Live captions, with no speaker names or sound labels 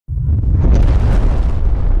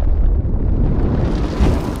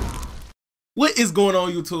What is going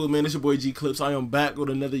on, YouTube, man? It's your boy G ClipZ. I am back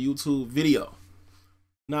with another YouTube video.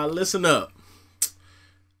 Now listen up.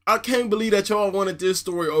 I can't believe that y'all wanted this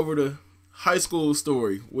story over the high school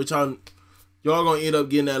story, which y'all gonna end up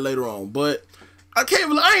getting that later on. But I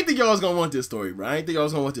ain't think y'all was gonna want this story, bro. I ain't think y'all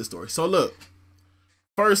was gonna want this story. So look,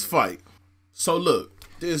 first fight. So look,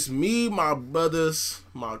 this me, my brothers,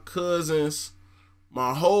 my cousins,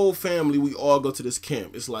 my whole family, we all go to this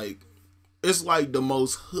camp. It's like the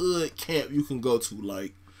most hood camp you can go to,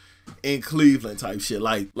 like in Cleveland type shit.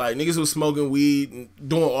 Like niggas was smoking weed and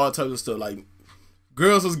doing all types of stuff. Like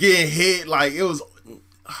girls was getting hit. Like it was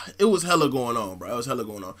hella going on, bro. It was hella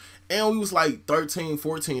going on. And we was like 13,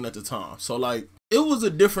 14 at the time. So like it was a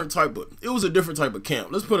different type of camp.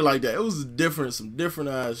 Let's put it like that. It was some different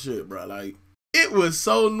ass shit, bro. Like it was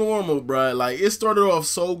so normal, bro. Like it started off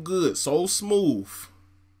so good, so smooth.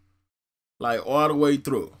 Like all the way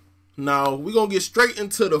through. Now, we gonna get straight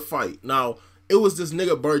into the fight. Now, it was this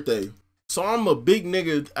nigga birthday. So, I'm a big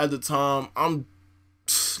nigga at the time. I'm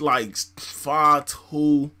like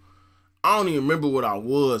 5'2". I don't even remember what I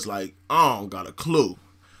was. Like, I don't got a clue.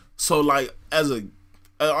 So, like,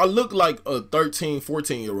 I look like a 13,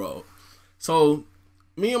 14-year-old. So,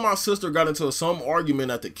 me and my sister got into some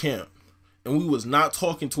argument at the camp. And we was not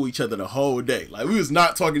talking to each other the whole day. Like, we was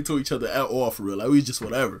not talking to each other at all, for real. Like, we just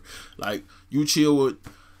whatever. Like, you chill with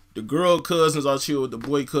the girl cousins, I chill with the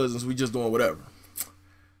boy cousins, we just doing whatever.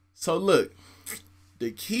 So look,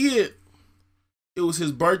 the kid, it was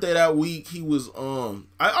his birthday that week. He was I'm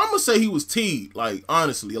gonna say he was teed, like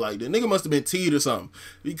honestly, like the nigga must have been teed or something.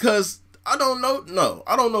 Because I don't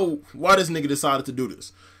know why this nigga decided to do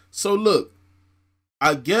this. So look,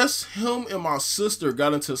 I guess him and my sister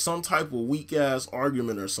got into some type of weak ass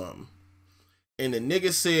argument or something. And the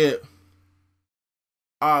nigga said,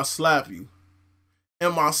 I'll slap you.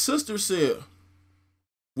 And my sister said,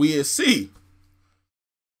 we'll see.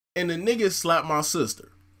 And the nigga slapped my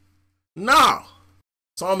sister. Nah.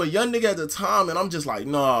 So I'm a young nigga at the time, and I'm just like,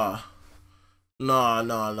 nah. I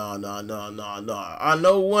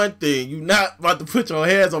know one thing. You not about to put your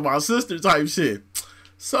hands on my sister type shit.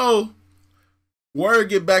 So, word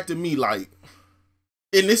get back to me, like,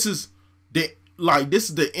 and this is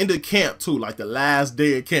the end of camp too, like the last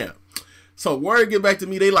day of camp. So word get back to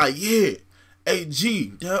me, they like, yeah. Hey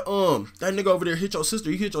G, that nigga over there hit your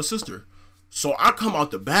sister. He hit your sister. So I come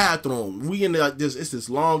out the bathroom. We in like this. It's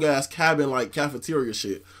this long ass cabin like cafeteria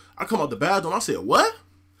shit. I come out the bathroom. I said what?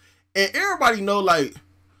 And everybody know like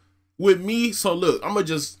with me. So look, I'm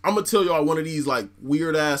gonna tell y'all one of these like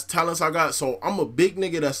weird ass talents I got. So I'm a big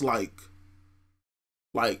nigga that's like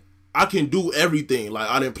I can do everything.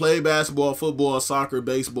 Like I didn't play basketball, football, soccer,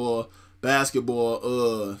 baseball,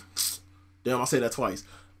 basketball. Damn, I say that twice.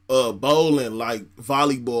 Bowling, like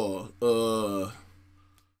volleyball,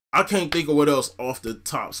 I can't think of what else off the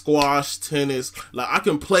top. Squash, tennis, like I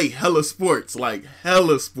can play hella sports, like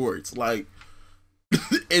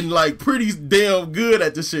and like pretty damn good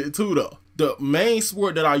at this shit too though. The main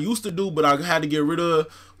sport that I used to do but I had to get rid of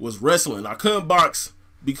was wrestling. I couldn't box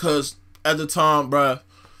because at the time, bruh,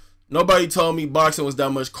 nobody told me boxing was that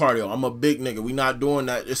much cardio. I'm a big nigga. We not doing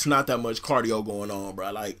that. It's not that much cardio going on,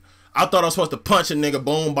 bruh. Like I thought I was supposed to punch a nigga,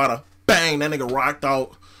 boom, bada, bang, that nigga rocked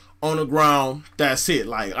out on the ground. That's it.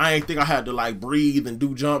 Like I ain't think I had to like breathe and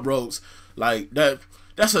do jump ropes. Like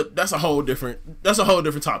that's a whole different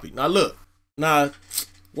topic. Now look,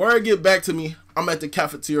 word get back to me, I'm at the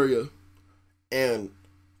cafeteria and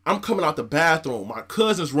I'm coming out the bathroom. My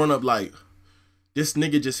cousins run up like, this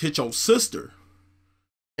nigga just hit your sister.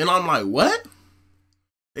 And I'm like, what?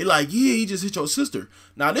 They like, yeah, he just hit your sister.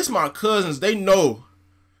 Now this my cousins, they know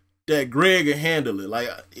that Greg can handle it. Like,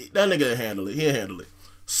 that nigga can handle it. He'll handle it.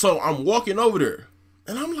 So, I'm walking over there.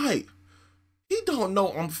 And I'm like, he don't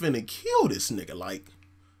know I'm finna kill this nigga. Like,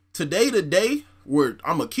 today the day where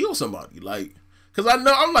I'm gonna kill somebody. Like, because I'm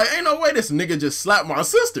like, ain't no way this nigga just slapped my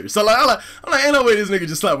sister. So, like, I'm like, ain't no way this nigga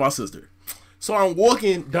just slapped my sister. So, I'm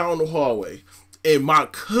walking down the hallway. And my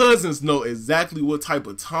cousins know exactly what type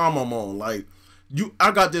of time I'm on. Like,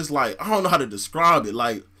 I got this, like, I don't know how to describe it.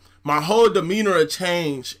 Like, my whole demeanor will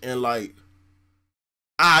change and like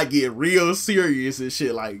I get real serious and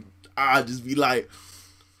shit. Like I just be like,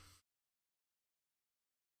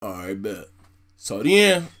 all right, bet. So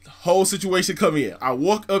then the whole situation come in. I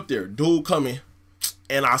walk up there, dude coming,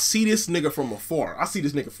 and I see this nigga from afar. I see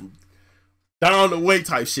this nigga from down the way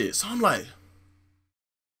type shit. So I'm like,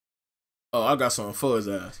 oh, I got something for his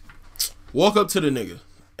ass. Walk up to the nigga.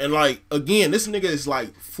 And like, again, this nigga is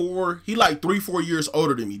like 3-4 years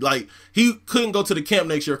older than me. Like, he couldn't go to the camp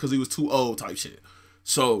next year because he was too old type shit.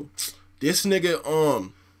 So, this nigga,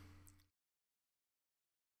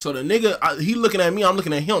 So the nigga, he looking at me, I'm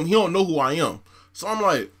looking at him. He don't know who I am. So I'm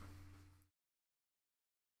like,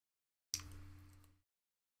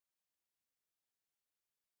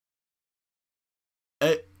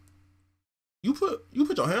 hey, you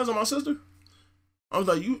put your hands on my sister? I was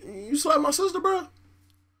like, you slapped my sister, bro?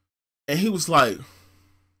 And he was like,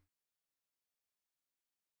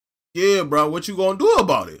 yeah, bro, what you gonna do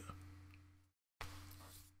about it?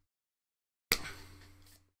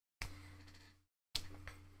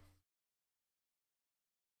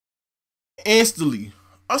 Instantly,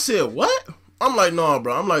 I said, what? I'm like, no,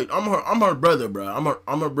 bro. I'm like, I'm her brother, bro.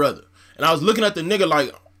 I'm her brother. And I was looking at the nigga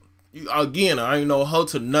like, again, I ain't no hoe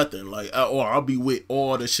to nothing. Like, or I'll be with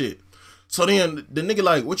all the shit. So then the nigga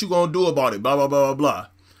like, what you gonna do about it? Blah, blah, blah, blah, blah.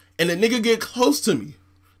 And the nigga get close to me.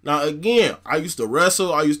 Now, again, I used to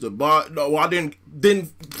wrestle. I used to box. No, well, I didn't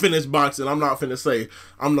finish boxing. I'm not finna say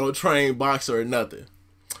I'm no trained boxer or nothing.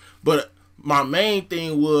 But my main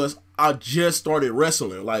thing was I just started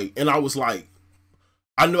wrestling. Like, and I was like,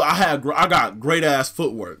 I knew I got great ass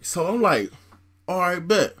footwork. So I'm like, all right,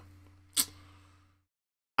 bet.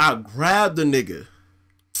 I grabbed the nigga,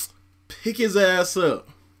 pick his ass up,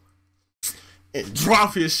 and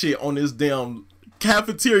drop his shit on this damn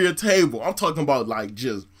cafeteria table. I'm talking about like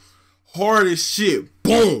just hard as shit.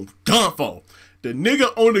 Boom, done for. The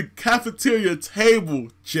nigga on the cafeteria table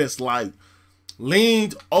just like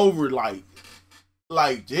leaned over like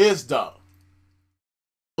this, dog.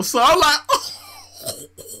 So I'm like, oh.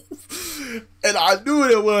 And I knew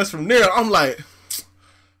what it was from there. I'm like,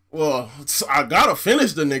 well, I gotta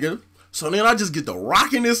finish the nigga. So then I just get to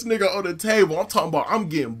rocking this nigga on the table. I'm talking about I'm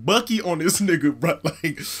getting Bucky on this nigga, bro.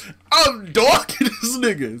 Like, I'm dorking this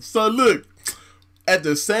nigga. So look, at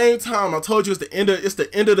the same time, I told you it's the end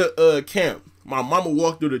of the camp. My mama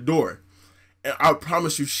walked through the door. And I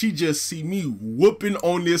promise you, she just see me whooping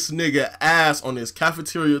on this nigga ass on this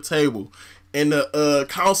cafeteria table. And the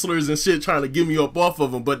counselors and shit trying to get me up off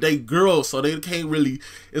of them. But they girls, so they can't really,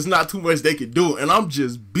 it's not too much they can do. And I'm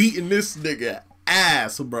just beating this nigga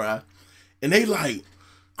ass, bruh. And they like,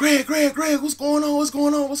 Greg, what's going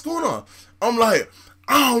on? I'm like,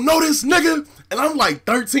 I don't know this nigga. And I'm like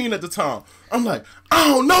 13 at the time. I'm like, I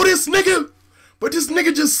don't know this nigga. But this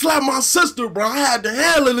nigga just slapped my sister, bro. I had to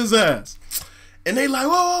handle his ass. And they like,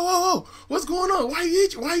 whoa, what's going on? Why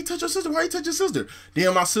you touch your sister?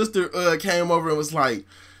 Then my sister came over and was like,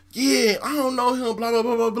 yeah, I don't know him, blah, blah,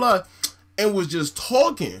 blah, blah, blah. And was just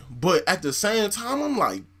talking. But at the same time, I'm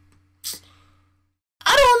like,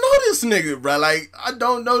 I don't know this nigga, bro. Like, I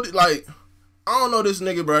don't know this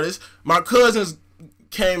nigga, bro. My cousins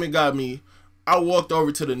came and got me. I walked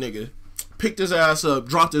over to the nigga, picked his ass up,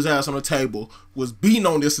 dropped his ass on the table, was beating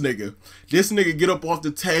on this nigga. This nigga get up off the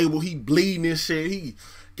table, he bleeding and shit. He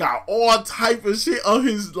got all type of shit on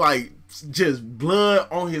his, like, just blood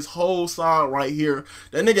on his whole side right here.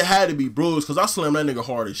 That nigga had to be bruised because I slammed that nigga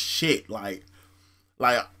hard as shit. Like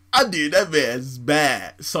I did that man's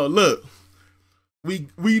bad. So look, we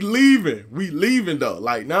leaving though.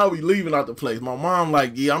 Like, now we leaving out the place. My mom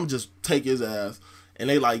like, yeah, I'm just take his ass. And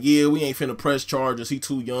they like, yeah, we ain't finna press charges. He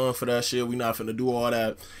too young for that shit. We not finna do all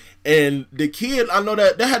that. And the kid, I know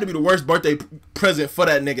that had to be the worst birthday present for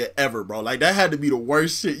that nigga ever, bro. Like, that had to be the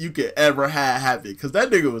worst shit you could ever have happen. Because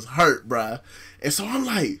that nigga was hurt, bro. And so I'm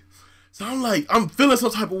like, I'm feeling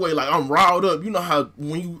some type of way. Like, I'm riled up. You know how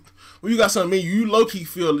when you got something in you, you low-key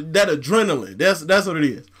feel that adrenaline. That's what it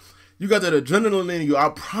is. You got that adrenaline in you. I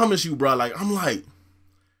promise you, bro. Like, I'm like,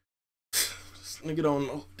 this nigga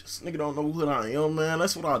don't know who I am, man.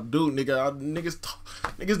 That's what I do, nigga. Niggas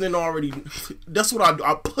didn't already. That's what I do.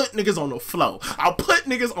 I put niggas on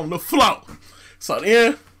the floor. So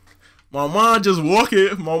then, my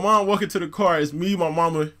mom walking to the car. It's me, my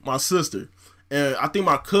mama, my sister, and I think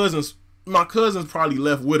my cousins probably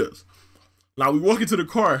left with us. Now we walk into the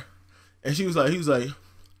car, and he was like,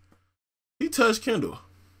 he touched Kendall.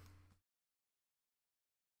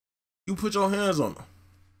 You put your hands on him.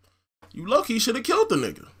 You lucky should have killed the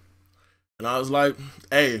nigga. And I was like,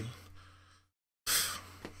 hey,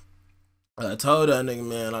 I told that nigga,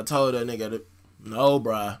 man. That, no,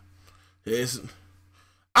 bruh.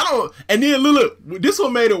 And then look, this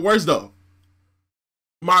one made it worse though.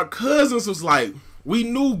 My cousins was like, we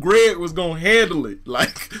knew Greg was gonna handle it.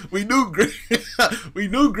 Like, we knew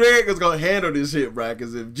Greg was gonna handle this shit, bruh.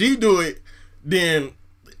 Cause if G do it, then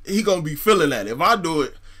he gonna be feeling that. If I do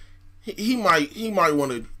it, he might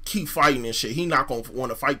want to keep fighting and shit. He not gonna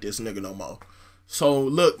want to fight this nigga no more. So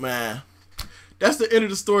look, man, that's the end of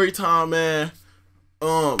the story time, man.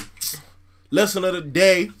 Lesson of the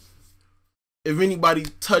day: if anybody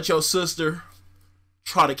touch your sister,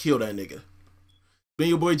 try to kill that nigga. Been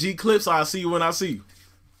your boy G ClipZ. I'll see you when I see you.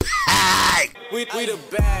 bag. We the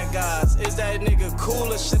bad guys. Is that nigga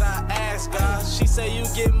cool or should I ask God? She say you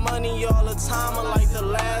get money all the time, unlike the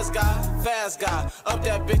last guy. Fast guy. Up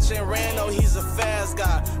that bitch in Rando, he's a fast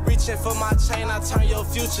guy. Reaching for my chain, I turn your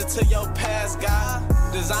future to your past guy.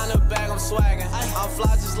 Designer bag, I'm swaggin'. I'm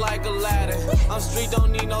fly just like Aladdin. I'm street,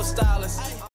 don't need no stylist.